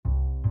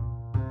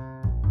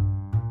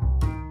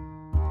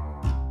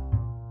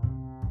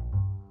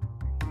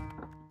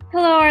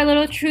Hello, our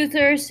little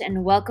truthers,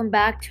 and welcome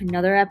back to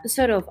another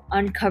episode of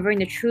Uncovering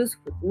the Truth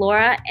with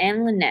Laura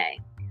and Lene,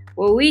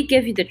 where we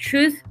give you the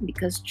truth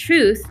because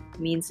truth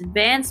means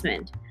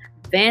advancement.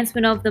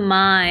 Advancement of the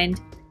mind,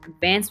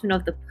 advancement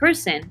of the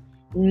person,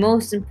 and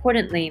most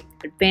importantly,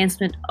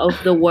 advancement of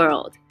the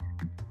world.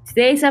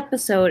 Today's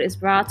episode is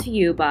brought to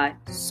you by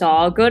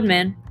Saul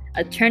Goodman,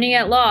 attorney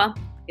at law.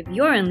 If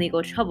you're in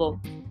legal trouble,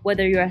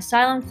 whether your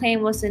asylum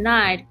claim was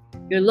denied,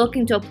 you're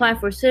looking to apply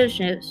for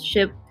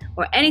citizenship,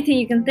 or anything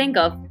you can think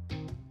of,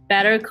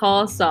 better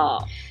call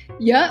Saul.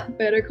 Yup,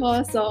 better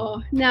call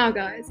Saul. Now,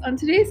 guys, on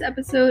today's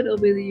episode, it'll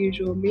be the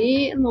usual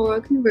me and Laura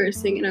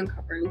conversing and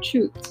uncovering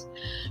truths.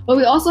 But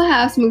we also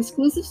have some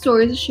exclusive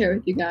stories to share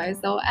with you guys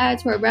that will add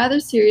to our rather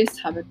serious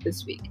topic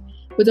this week.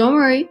 But don't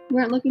worry, we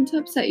aren't looking to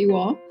upset you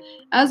all.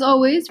 As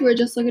always, we're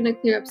just looking to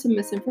clear up some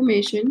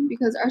misinformation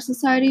because our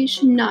society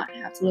should not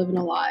have to live in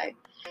a lie,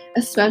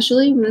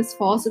 especially when this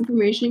false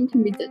information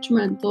can be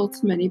detrimental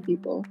to many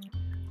people.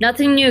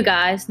 Nothing new,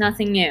 guys,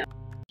 nothing new.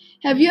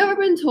 Have you ever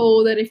been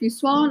told that if you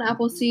swallow an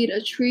apple seed,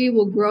 a tree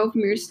will grow from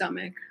your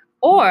stomach?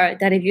 Or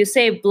that if you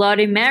say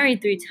Bloody Mary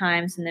 3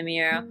 times in the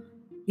mirror,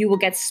 you will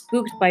get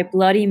spooked by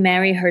Bloody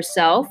Mary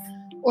herself?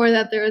 Or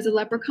that there is a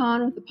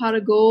leprechaun with a pot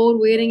of gold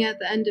waiting at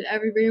the end of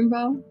every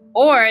rainbow?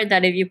 Or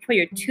that if you put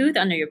your tooth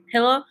under your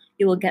pillow,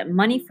 you will get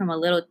money from a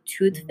little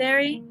tooth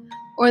fairy?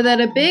 Or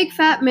that a big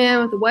fat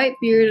man with a white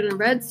beard and a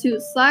red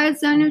suit slides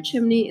down your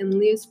chimney and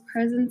leaves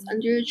presents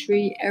under your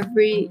tree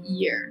every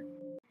year?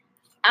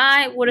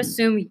 I would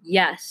assume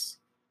yes.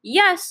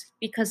 Yes,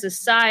 because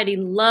society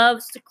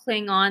loves to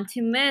cling on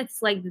to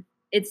myths like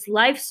it's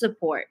life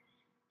support.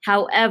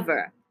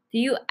 However, do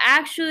you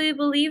actually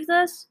believe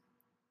this?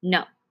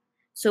 No.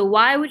 So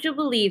why would you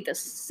believe the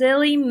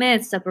silly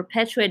myths that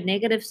perpetuate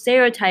negative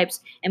stereotypes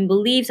and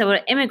beliefs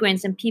about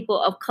immigrants and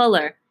people of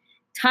color?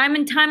 Time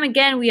and time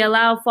again, we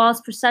allow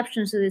false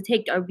perceptions to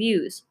dictate our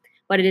views,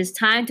 but it is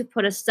time to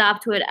put a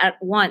stop to it at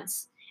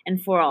once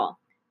and for all,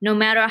 no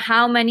matter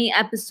how many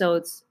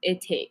episodes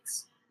it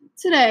takes.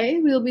 Today,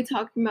 we will be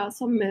talking about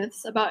some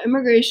myths about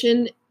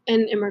immigration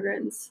and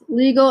immigrants,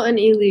 legal and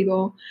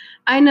illegal.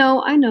 I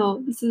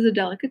know, this is a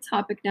delicate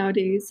topic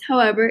nowadays.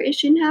 However, it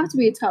shouldn't have to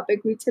be a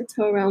topic we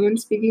tiptoe around when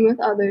speaking with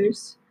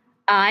others.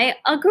 I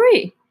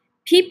agree.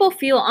 People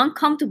feel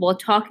uncomfortable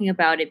talking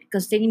about it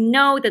because they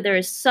know that there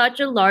is such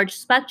a large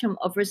spectrum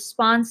of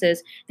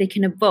responses they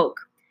can evoke.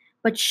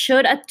 But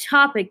should a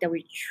topic that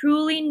we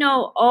truly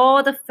know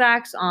all the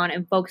facts on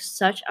evoke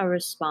such a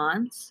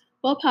response?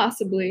 Well,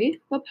 possibly,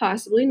 but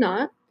possibly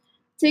not.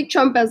 Take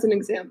Trump as an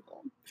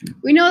example.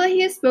 We know that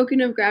he has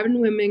spoken of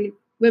grabbing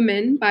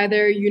women by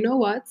their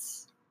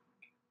you-know-whats.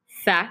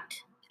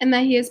 Fact. And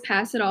that he has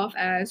passed it off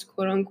as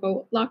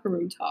quote-unquote locker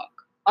room talk.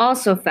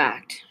 Also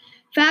fact.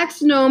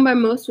 Facts known by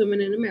most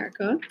women in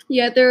America,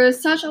 yet there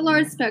is such a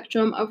large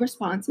spectrum of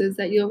responses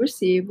that you'll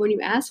receive when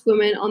you ask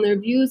women on their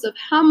views of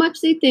how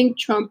much they think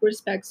Trump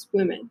respects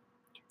women.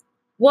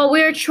 What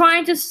we're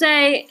trying to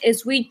say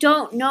is we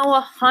don't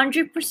know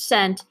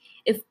 100%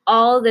 if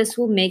all this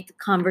will make the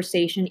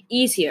conversation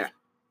easier,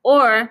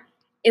 or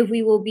if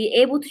we will be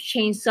able to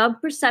change some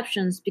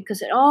perceptions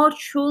because it all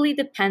truly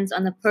depends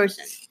on the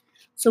person.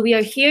 So we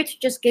are here to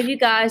just give you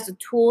guys the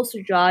tools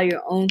to draw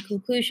your own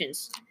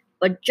conclusions.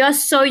 But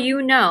just so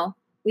you know,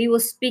 we will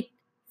speak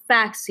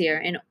facts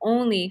here and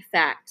only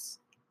facts.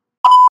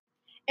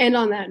 And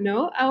on that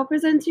note, I will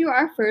present to you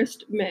our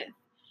first myth.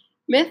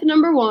 Myth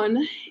number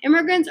 1,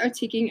 immigrants are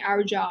taking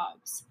our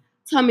jobs.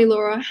 Tell me,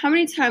 Laura, how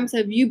many times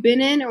have you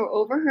been in or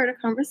overheard a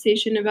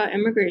conversation about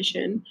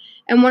immigration?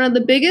 And one of the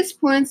biggest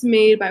points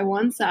made by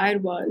one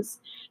side was,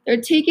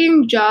 they're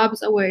taking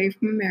jobs away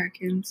from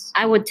Americans.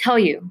 I would tell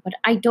you, but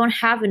I don't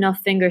have enough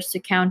fingers to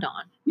count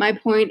on. My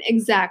point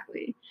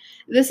exactly.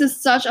 This is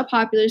such a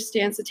popular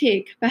stance to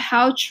take, but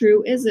how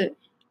true is it?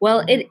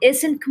 Well, it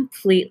isn't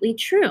completely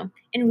true.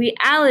 In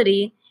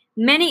reality,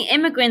 many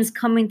immigrants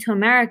coming to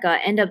America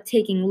end up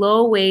taking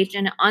low-wage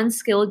and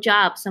unskilled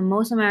jobs that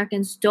most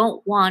Americans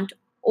don't want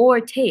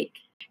or take.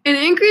 An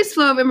increased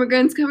flow of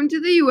immigrants coming to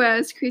the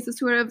U.S. creates a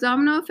sort of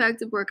domino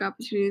effect of work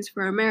opportunities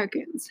for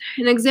Americans.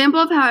 An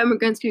example of how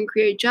immigrants can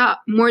create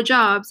more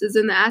jobs is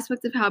in the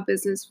aspect of how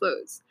business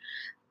flows.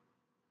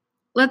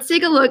 Let's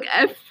take a look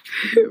at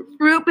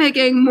fruit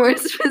picking more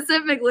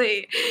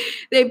specifically.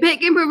 They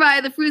pick and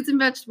provide the fruits and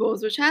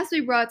vegetables, which has to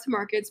be brought to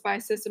markets by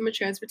a system of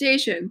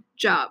transportation.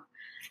 Job.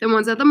 Then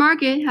once at the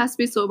market, has to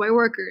be sold by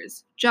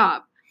workers.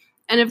 Job.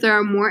 And if there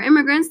are more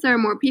immigrants, there are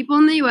more people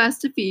in the U.S.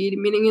 to feed,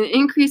 meaning an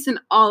increase in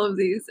all of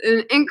these, and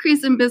an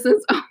increase in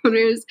business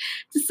owners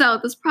to sell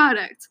this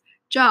product.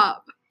 Job.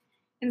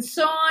 And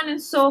so on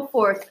and so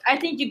forth. I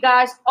think you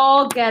guys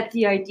all get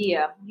the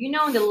idea. You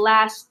know, in the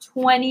last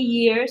 20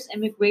 years,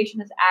 immigration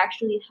has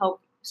actually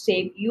helped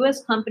save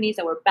U.S. companies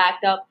that were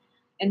backed up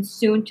and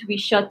soon to be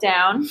shut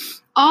down.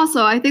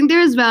 Also, I think there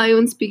is value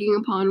in speaking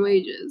upon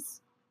wages.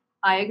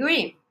 I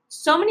agree.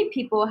 So many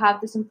people have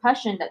this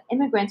impression that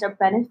immigrants are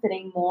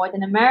benefiting more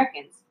than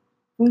Americans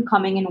from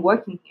coming and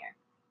working here.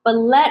 But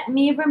let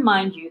me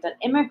remind you that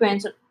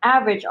immigrants on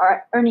average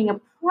are earning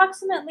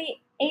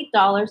approximately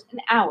 $28 an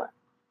hour,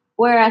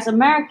 whereas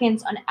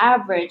Americans on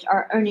average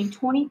are earning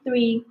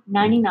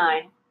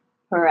 $23.99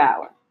 per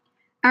hour.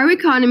 Our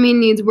economy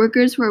needs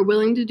workers who are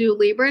willing to do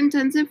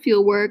labor-intensive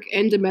field work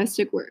and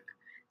domestic work.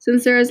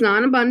 Since there is not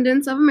an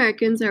abundance of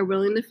Americans that are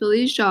willing to fill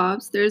these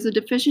jobs, there is a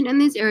deficit in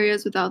these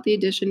areas without the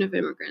addition of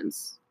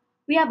immigrants.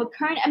 We have a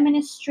current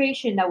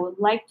administration that would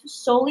like to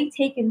solely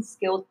take in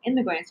skilled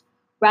immigrants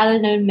rather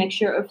than a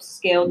mixture of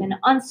skilled and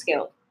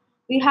unskilled.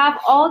 We have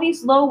all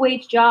these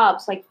low-wage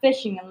jobs like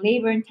fishing and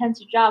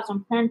labor-intensive jobs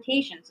on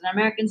plantations that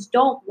Americans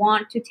don't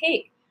want to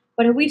take.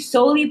 But if we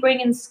solely bring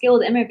in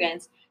skilled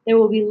immigrants, there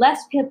will be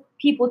less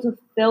people to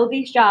fill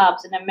these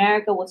jobs and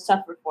America will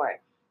suffer for it.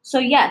 So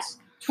yes,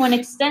 to an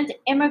extent,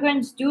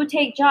 immigrants do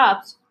take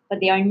jobs, but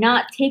they are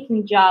not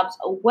taking jobs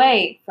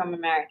away from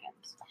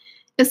Americans.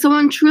 If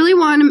someone truly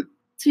wanted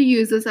to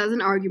use this as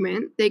an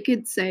argument, they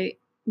could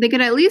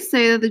at least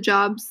say that the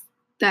jobs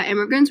that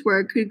immigrants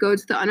work could go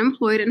to the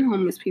unemployed and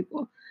homeless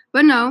people.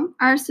 But no,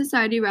 our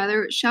society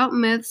rather shout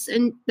myths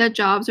and that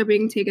jobs are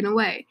being taken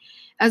away,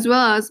 as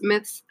well as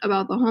myths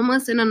about the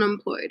homeless and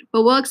unemployed.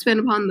 But we'll expand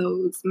upon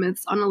those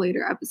myths on a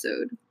later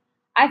episode.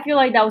 I feel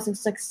like that was a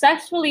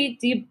successfully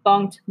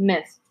debunked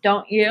myth,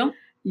 don't you?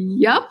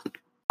 Yup.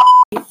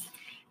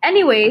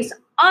 Anyways,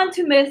 on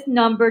to myth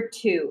number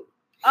 2.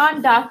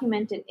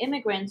 Undocumented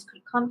immigrants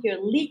could come here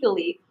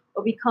legally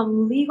or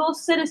become legal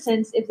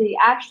citizens if they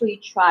actually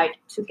tried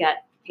to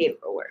get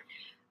paperwork.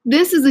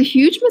 This is a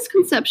huge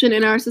misconception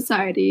in our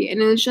society,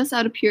 and it is just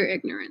out of pure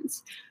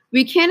ignorance.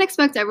 We can't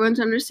expect everyone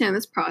to understand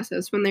this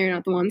process when they're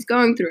not the ones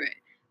going through it,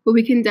 but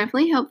we can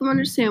definitely help them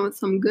understand with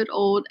some good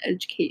old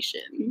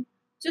education.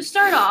 To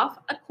start off,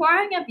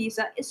 acquiring a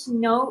visa is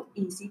no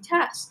easy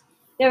task.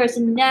 There is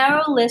a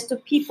narrow list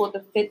of people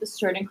that fit the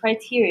certain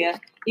criteria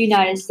the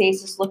United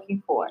States is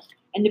looking for,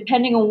 and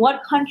depending on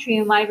what country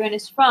a migrant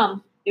is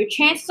from, their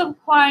chances of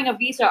acquiring a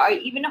visa are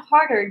even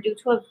harder due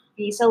to a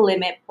visa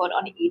limit put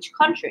on each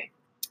country.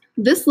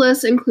 This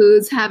list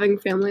includes having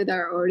family that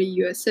are already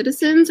U.S.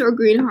 citizens or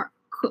green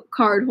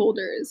card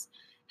holders,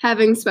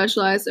 having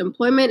specialized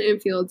employment in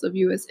fields of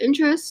U.S.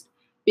 interest,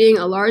 being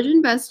a large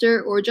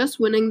investor, or just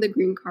winning the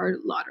green card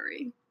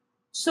lottery.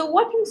 So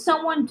what can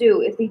someone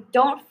do if they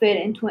don't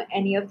fit into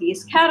any of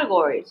these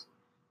categories?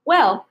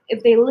 Well,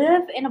 if they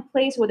live in a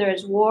place where there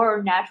is war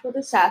or natural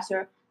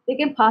disaster, they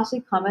can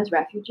possibly come as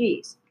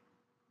refugees.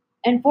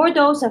 And for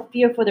those that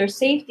fear for their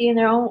safety in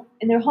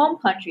their home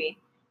country,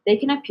 they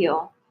can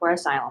appeal for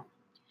asylum.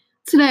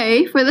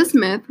 Today, for this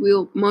myth,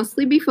 we'll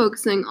mostly be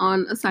focusing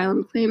on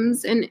asylum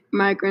claims and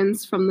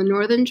migrants from the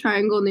Northern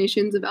Triangle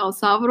nations of El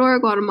Salvador,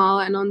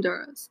 Guatemala, and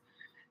Honduras.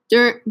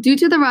 Due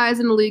to the rise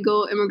in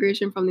illegal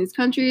immigration from these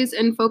countries,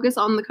 and focus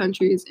on the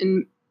countries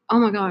in... Oh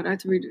my god, I have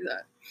to redo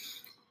that.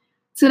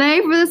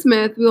 Today, for this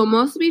myth, we will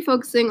mostly be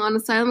focusing on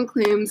asylum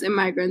claims and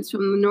migrants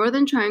from the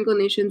Northern Triangle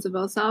nations of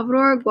El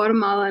Salvador,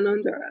 Guatemala, and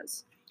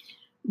Honduras.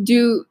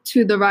 Due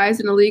to the rise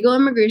in illegal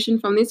immigration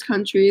from these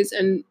countries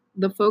and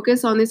the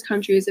focus on these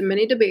countries and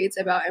many debates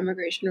about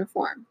immigration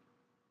reform.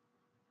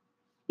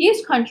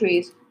 These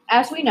countries,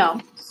 as we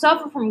know,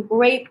 suffer from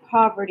great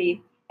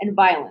poverty and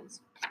violence,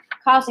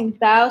 causing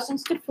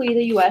thousands to flee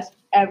the U.S.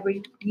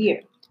 every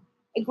year.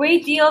 A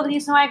great deal of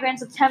these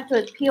migrants attempt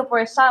to appeal for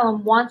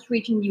asylum once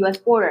reaching the U.S.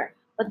 border,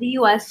 but the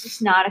U.S.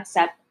 does not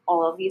accept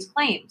all of these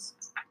claims.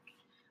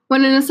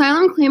 When an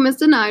asylum claim is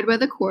denied by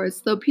the courts,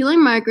 the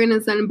appealing migrant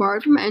is then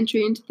barred from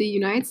entry into the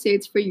United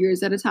States for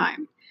years at a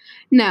time.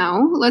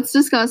 Now, let's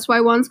discuss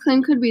why one's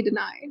claim could be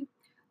denied.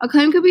 A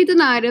claim could be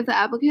denied if the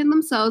applicant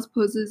themselves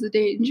poses a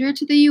danger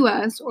to the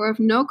U.S. or if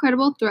no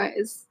credible threat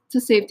to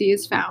safety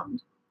is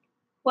found.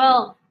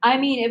 Well, I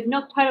mean, if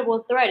no credible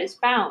threat is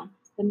found,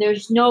 then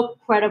there's no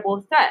credible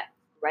threat,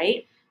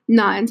 right?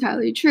 Not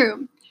entirely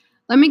true.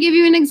 Let me give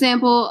you an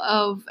example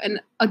of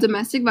a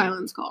domestic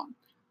violence call.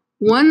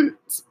 One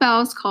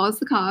spouse calls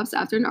the cops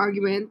after an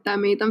argument that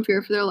made them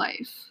fear for their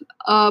life.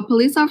 A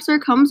police officer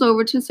comes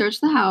over to search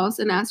the house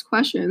and ask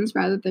questions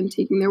rather than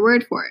taking their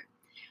word for it.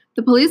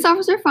 The police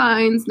officer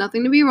finds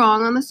nothing to be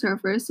wrong on the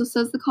surface, so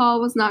says the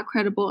call was not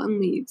credible and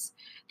leaves.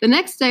 The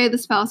next day, the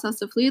spouse has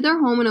to flee their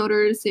home in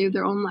order to save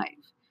their own life.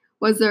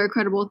 Was there a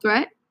credible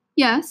threat?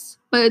 Yes,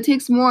 but it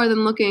takes more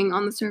than looking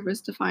on the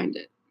surface to find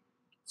it.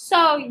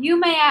 So, you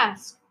may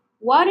ask,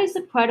 what is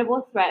the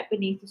credible threat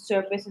beneath the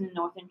surface in the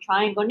Northern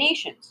Triangle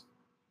nations?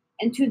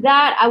 And to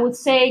that, I would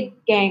say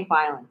gang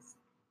violence.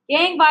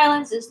 Gang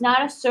violence is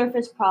not a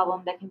surface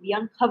problem that can be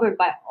uncovered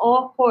by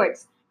all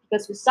courts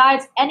because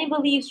besides any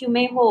beliefs you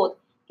may hold,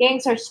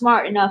 gangs are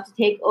smart enough to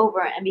take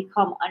over and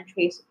become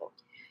untraceable.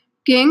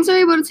 Gangs are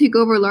able to take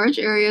over large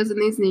areas in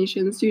these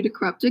nations due to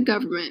corrupted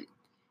government,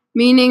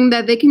 meaning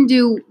that they can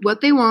do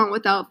what they want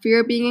without fear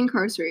of being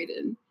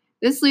incarcerated.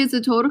 This leads to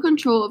total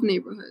control of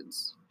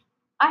neighborhoods.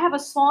 I have a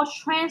small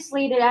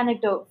translated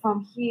anecdote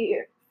from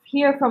here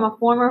from a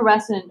former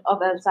resident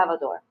of El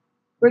Salvador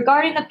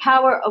regarding the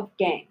power of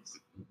gangs.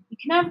 You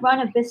cannot run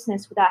a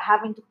business without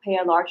having to pay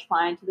a large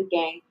fine to the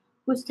gang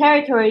whose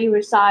territory you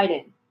reside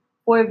in,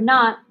 for if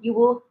not, you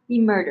will be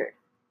murdered.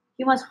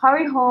 You must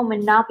hurry home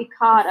and not be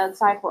caught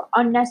outside for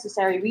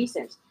unnecessary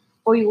reasons,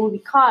 or you will be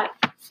caught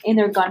in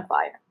their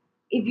gunfire.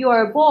 If you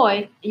are a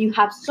boy and you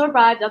have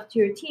survived up to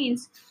your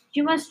teens,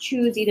 you must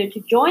choose either to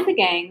join the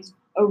gangs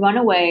or run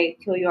away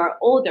till you are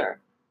older,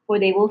 for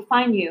they will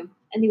find you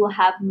and they will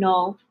have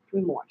no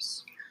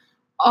remorse.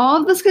 All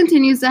of this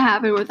continues to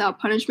happen without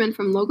punishment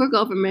from local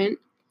government.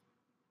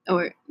 Oh,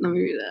 wait, let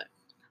me read that.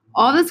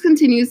 All this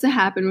continues to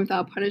happen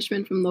without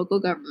punishment from local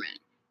government.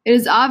 It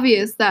is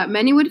obvious that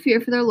many would fear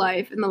for their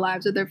life and the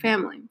lives of their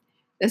family.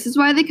 This is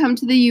why they come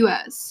to the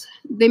U.S.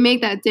 They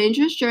make that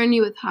dangerous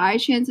journey with high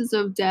chances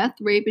of death,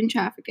 rape, and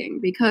trafficking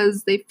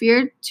because they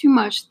fear too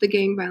much the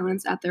gang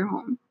violence at their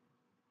home.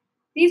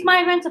 These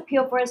migrants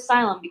appeal for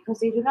asylum because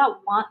they do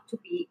not want to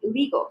be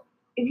illegal.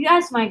 If you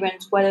ask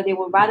migrants whether they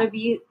would rather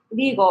be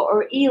legal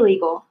or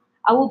illegal,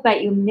 I will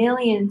bet you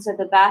millions that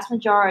the vast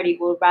majority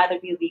will rather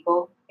be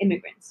legal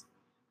immigrants.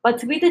 But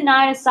to be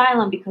denied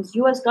asylum because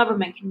U.S.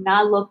 government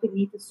cannot look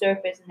beneath the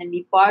surface and then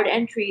be barred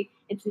entry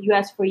into the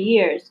U.S. for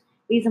years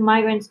leaves the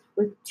migrants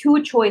with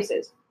two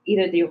choices.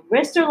 Either they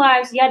risk their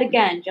lives yet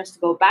again just to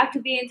go back to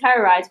being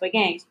terrorized by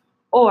gangs,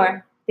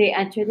 or they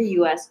enter the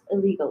U.S.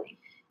 illegally.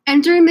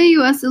 Entering the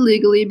U.S.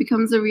 illegally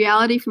becomes a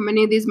reality for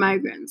many of these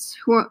migrants,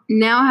 who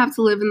now have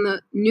to live in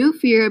the new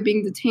fear of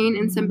being detained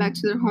and sent back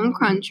to their home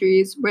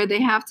countries where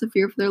they have to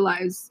fear for their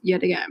lives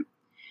yet again.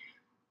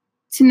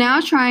 To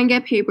now try and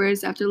get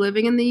papers after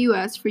living in the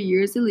U.S. for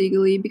years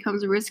illegally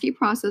becomes a risky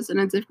process and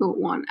a difficult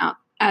one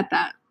at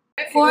that.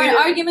 For an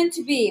argument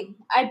to be,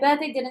 I bet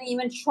they didn't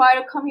even try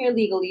to come here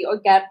legally or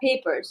get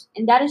papers,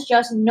 and that is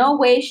just in no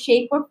way,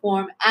 shape, or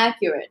form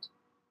accurate.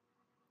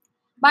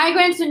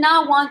 Migrants do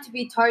not want to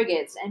be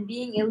targets, and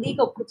being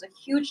illegal puts a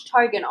huge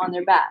target on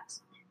their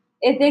backs.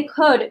 If they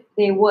could,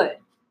 they would,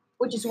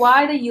 which is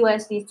why the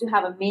U.S. needs to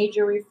have a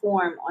major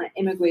reform on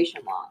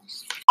immigration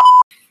laws.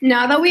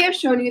 Now that we have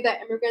shown you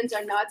that immigrants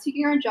are not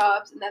taking our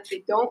jobs and that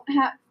they don't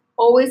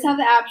always have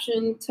the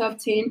option to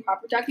obtain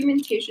proper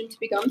documentation to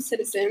become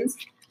citizens,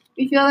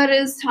 we feel that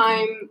it is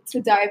time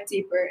to dive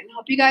deeper and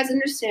help you guys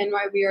understand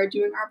why we are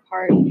doing our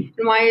part and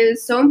why it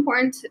is so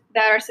important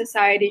that our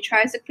society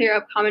tries to clear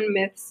up common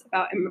myths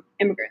about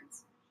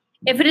immigrants.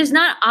 If it is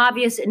not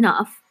obvious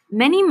enough,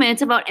 many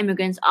myths about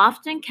immigrants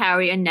often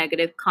carry a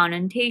negative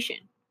connotation.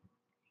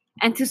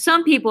 And to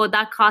some people,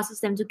 that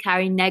causes them to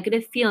carry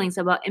negative feelings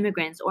about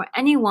immigrants or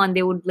anyone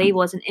they would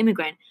label as an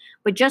immigrant,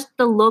 but just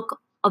the look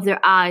of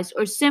their eyes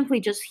or simply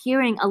just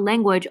hearing a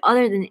language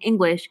other than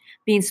English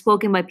being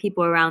spoken by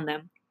people around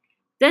them.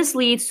 This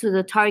leads to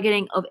the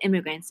targeting of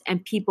immigrants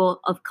and people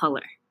of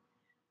color.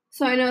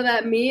 So I know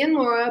that me and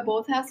Laura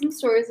both have some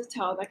stories to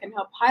tell that can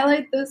help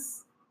highlight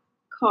this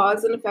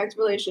cause and effect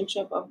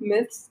relationship of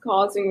myths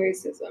causing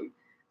racism.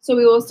 So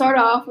we will start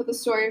off with a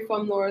story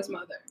from Laura's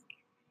mother.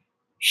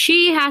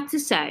 She had to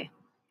say,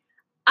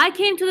 I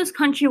came to this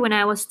country when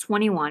I was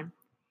 21.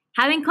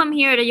 Having come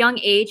here at a young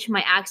age,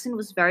 my accent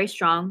was very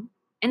strong,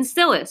 and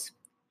still is.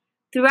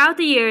 Throughout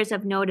the years,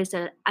 I've noticed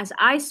that as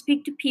I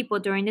speak to people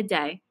during the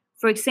day,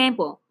 for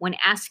example, when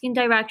asking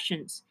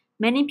directions,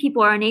 many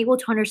people are unable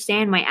to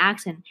understand my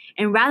accent,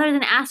 and rather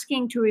than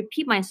asking to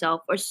repeat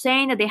myself or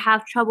saying that they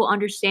have trouble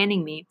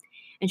understanding me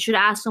and should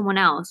ask someone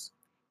else,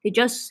 they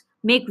just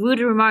make rude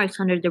remarks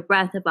under their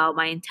breath about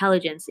my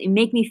intelligence and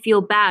make me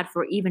feel bad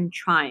for even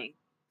trying.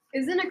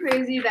 Isn't it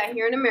crazy that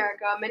here in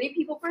America, many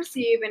people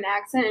perceive an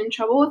accent and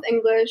trouble with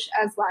English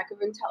as lack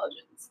of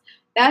intelligence?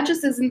 That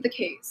just isn't the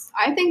case.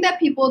 I think that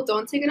people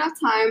don't take enough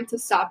time to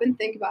stop and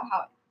think about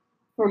how,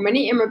 for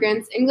many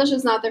immigrants, English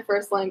is not their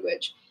first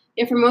language.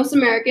 Yet for most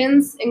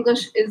Americans,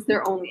 English is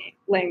their only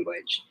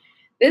language.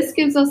 This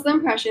gives us the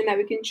impression that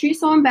we can treat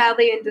someone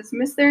badly and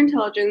dismiss their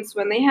intelligence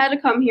when they had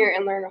to come here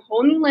and learn a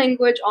whole new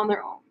language on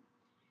their own.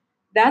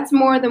 That's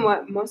more than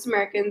what most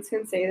Americans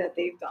can say that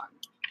they've done.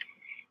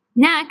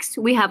 Next,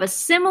 we have a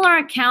similar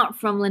account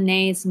from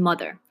Lanae's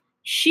mother.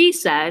 She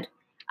said,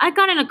 I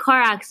got in a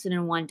car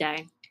accident one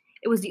day.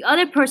 It was the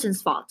other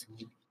person's fault,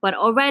 but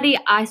already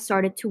I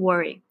started to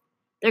worry.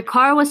 Their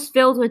car was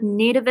filled with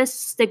nativist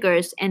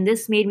stickers, and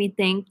this made me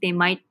think they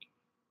might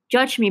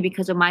judge me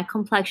because of my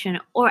complexion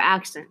or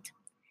accent.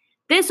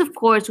 This, of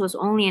course, was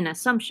only an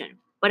assumption,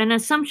 but an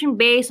assumption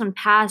based on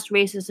past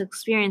racist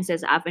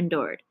experiences I've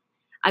endured.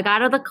 I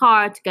got out of the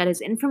car to get his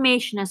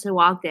information as I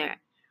walked there.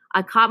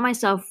 I caught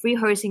myself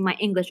rehearsing my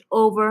English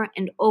over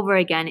and over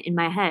again in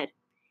my head.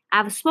 I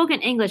have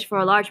spoken English for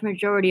a large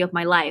majority of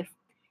my life.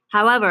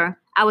 However,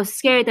 I was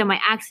scared that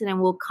my accent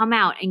will come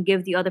out and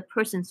give the other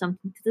person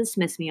something to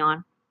dismiss me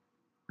on.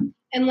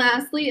 And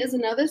lastly is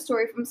another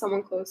story from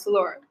someone close to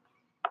Laura.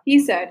 He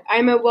said, I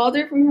am a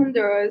welder from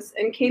Honduras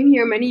and came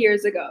here many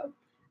years ago.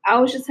 I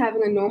was just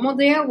having a normal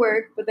day at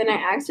work, but then I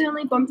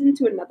accidentally bumped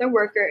into another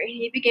worker and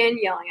he began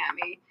yelling at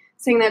me,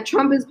 saying that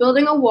Trump is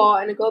building a wall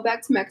and to go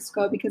back to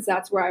Mexico because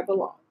that's where I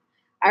belong.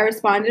 I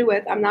responded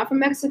with, I'm not from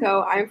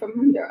Mexico, I'm from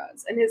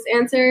Honduras. And his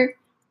answer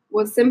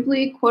was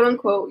simply, quote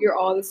unquote, you're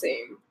all the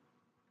same.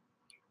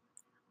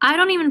 I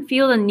don't even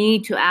feel the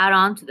need to add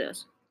on to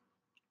this.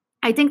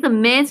 I think the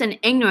myths and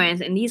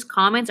ignorance in these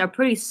comments are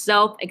pretty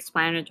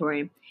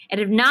self-explanatory. And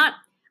if not,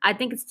 I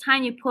think it's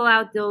time you pull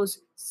out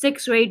those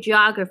 6th-grade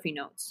geography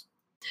notes.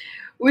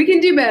 We can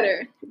do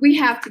better. We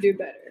have to do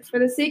better for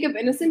the sake of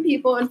innocent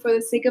people and for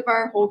the sake of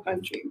our whole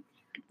country.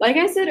 Like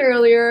I said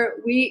earlier,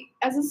 we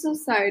as a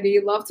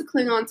society love to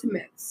cling on to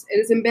myths. It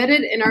is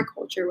embedded in our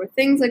culture with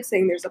things like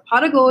saying there's a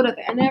pot of gold at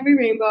the end of every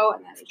rainbow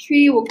and that a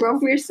tree will grow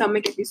from your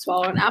stomach if you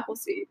swallow an apple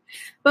seed.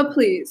 But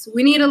please,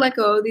 we need to let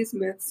go of these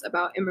myths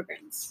about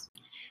immigrants.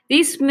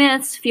 These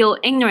myths fuel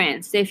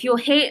ignorance, they fuel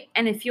hate,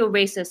 and they fuel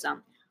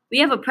racism. We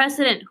have a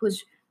president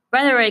whose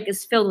rhetoric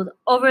is filled with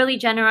overly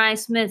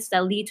generalized myths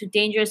that lead to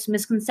dangerous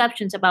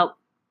misconceptions about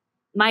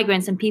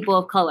migrants and people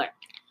of color.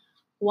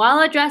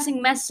 While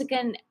addressing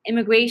Mexican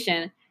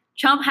immigration,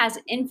 Trump has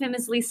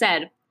infamously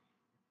said,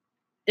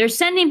 "They're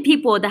sending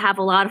people that have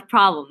a lot of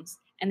problems,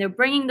 and they're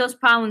bringing those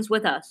problems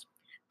with us.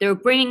 They're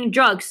bringing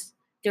drugs,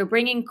 they're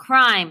bringing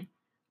crime,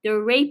 they're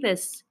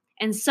rapists,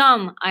 and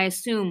some, I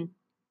assume,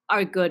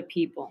 are good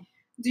people."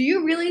 Do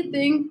you really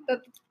think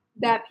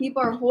that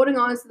people are holding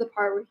on to the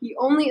part where he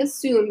only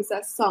assumes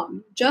that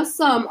some, just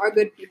some, are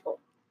good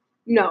people?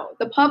 No,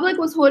 the public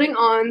was holding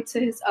on to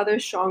his other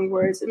strong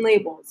words and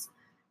labels.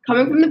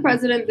 Coming from the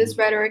president, this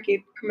rhetoric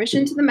gave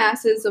permission to the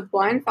masses of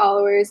blind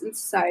followers in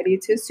society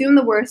to assume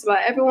the worst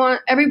about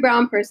every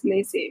brown person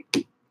they see.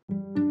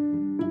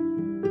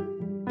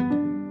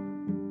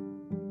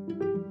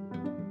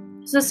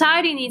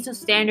 Society needs a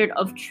standard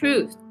of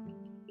truth.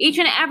 Each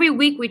and every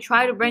week we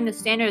try to bring the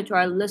standard to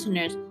our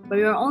listeners, but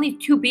we are only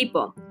 2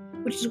 people,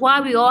 which is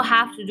why we all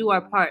have to do our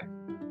part.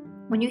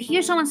 When you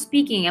hear someone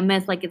speaking a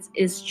myth like it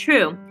is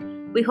true,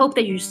 we hope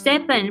that you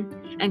step in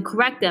and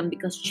correct them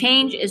because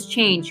change is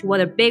change,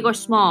 whether big or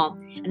small,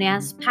 and it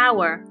has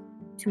power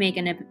to make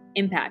an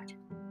impact.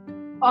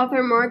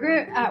 Author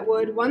Margaret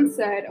Atwood once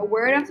said, "A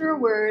word after a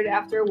word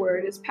after a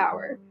word is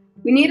power."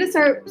 We need to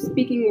start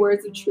speaking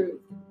words of truth,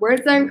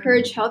 words that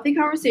encourage healthy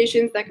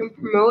conversations that can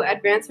promote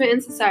advancement in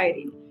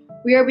society.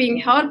 We are being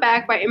held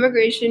back by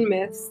immigration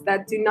myths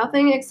that do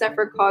nothing except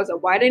for cause a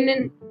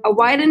widening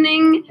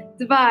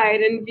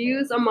divide in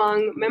views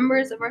among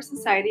members of our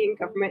society and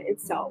government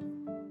itself.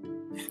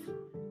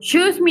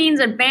 Truth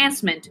means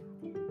advancement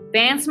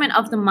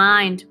of the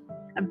mind,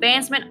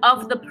 advancement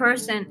of the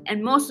person,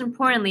 and most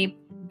importantly,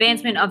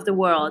 advancement of the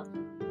world.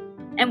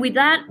 And with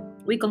that,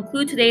 we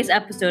conclude today's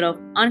episode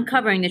of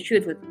Uncovering the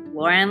Truth with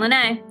Laura and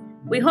Lene.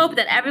 We hope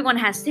that everyone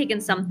has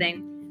taken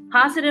something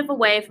positive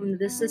away from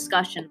this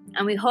discussion,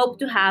 and we hope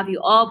to have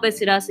you all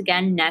visit us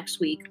again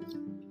next week.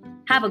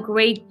 Have a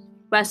great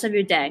rest of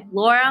your day.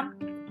 Laura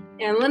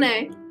and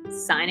Lene,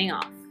 signing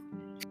off.